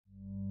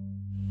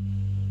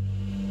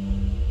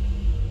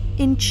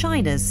In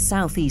China's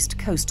southeast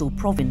coastal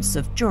province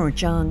of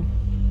Zhejiang,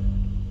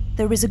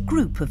 there is a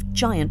group of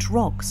giant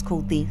rocks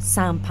called the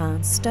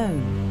Sanpan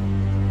stone.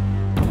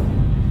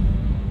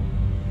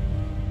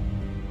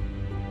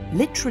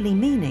 Literally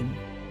meaning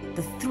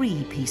the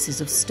three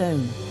pieces of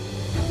stone.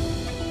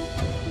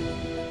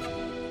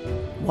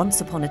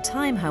 Once upon a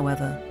time,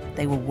 however,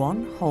 they were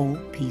one whole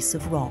piece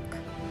of rock.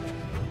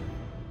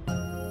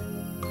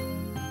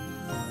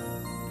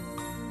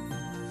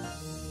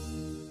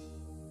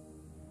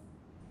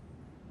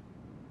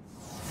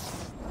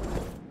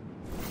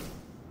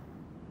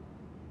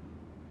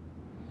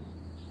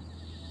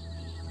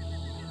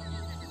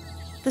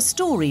 The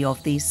story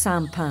of the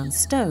Sanpan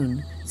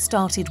stone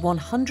started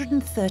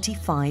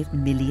 135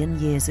 million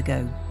years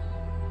ago.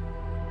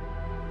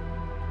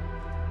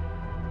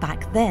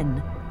 Back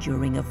then,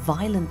 during a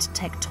violent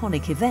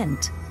tectonic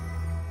event,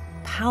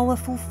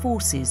 powerful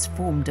forces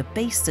formed a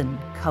basin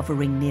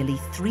covering nearly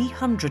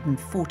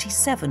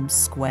 347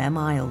 square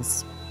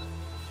miles.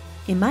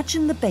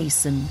 Imagine the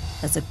basin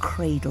as a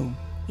cradle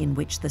in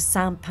which the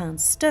Sanpan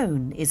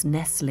stone is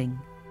nestling.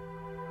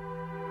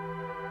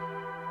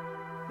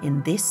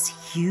 In this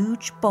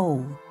huge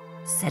bowl,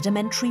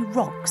 sedimentary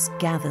rocks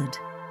gathered,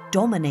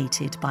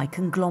 dominated by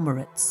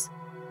conglomerates.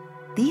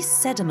 These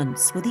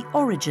sediments were the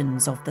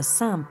origins of the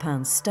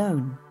Sanpan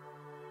stone.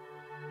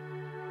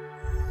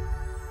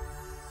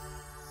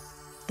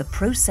 The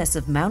process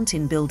of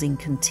mountain building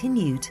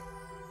continued.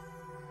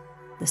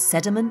 The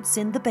sediments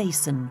in the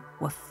basin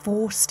were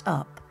forced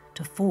up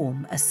to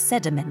form a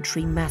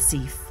sedimentary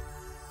massif,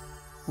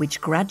 which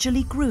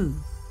gradually grew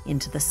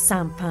into the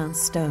Sanpan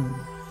stone.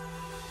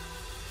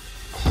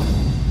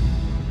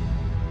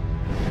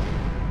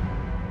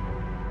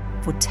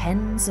 For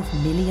tens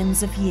of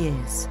millions of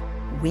years,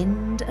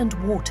 wind and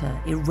water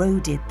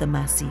eroded the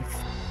massif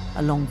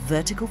along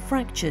vertical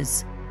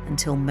fractures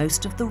until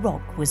most of the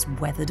rock was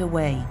weathered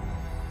away.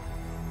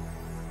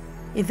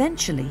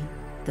 Eventually,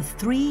 the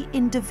three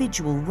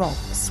individual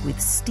rocks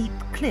with steep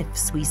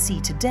cliffs we see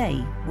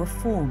today were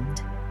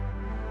formed.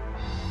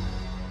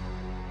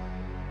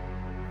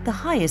 The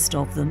highest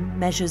of them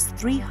measures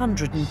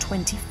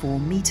 324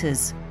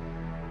 meters.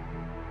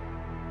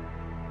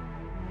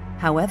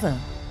 However,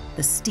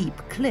 the steep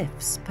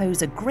cliffs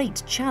pose a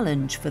great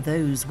challenge for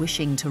those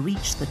wishing to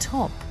reach the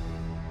top.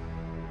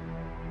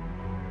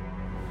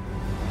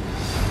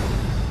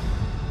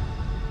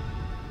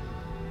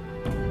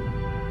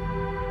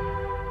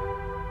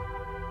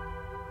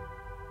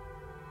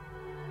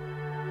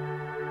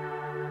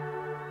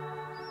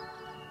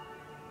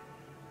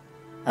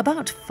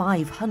 About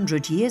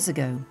 500 years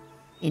ago,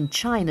 in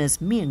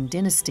China's Ming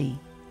dynasty,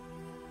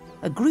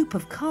 a group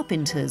of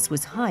carpenters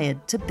was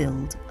hired to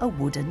build a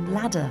wooden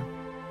ladder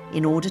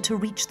in order to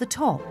reach the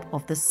top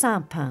of the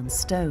Sanpan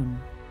stone.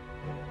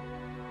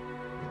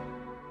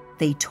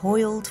 They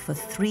toiled for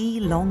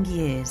 3 long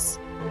years,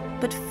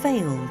 but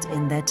failed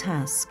in their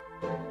task.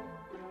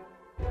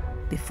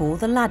 Before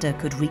the ladder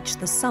could reach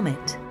the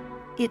summit,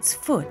 its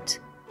foot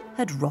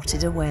had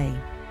rotted away.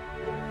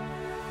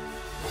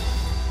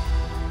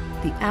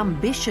 The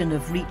ambition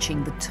of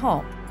reaching the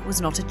top was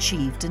not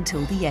achieved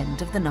until the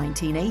end of the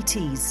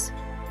 1980s.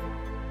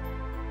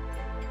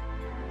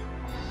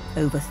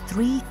 Over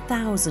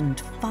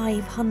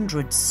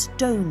 3,500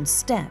 stone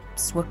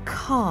steps were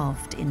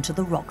carved into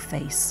the rock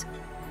face.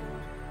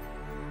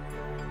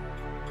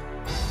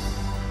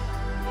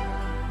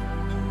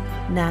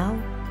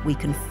 Now we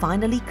can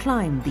finally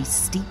climb these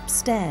steep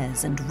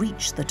stairs and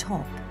reach the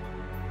top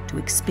to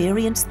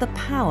experience the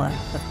power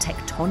of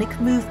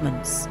tectonic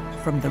movements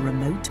from the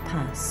remote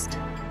past.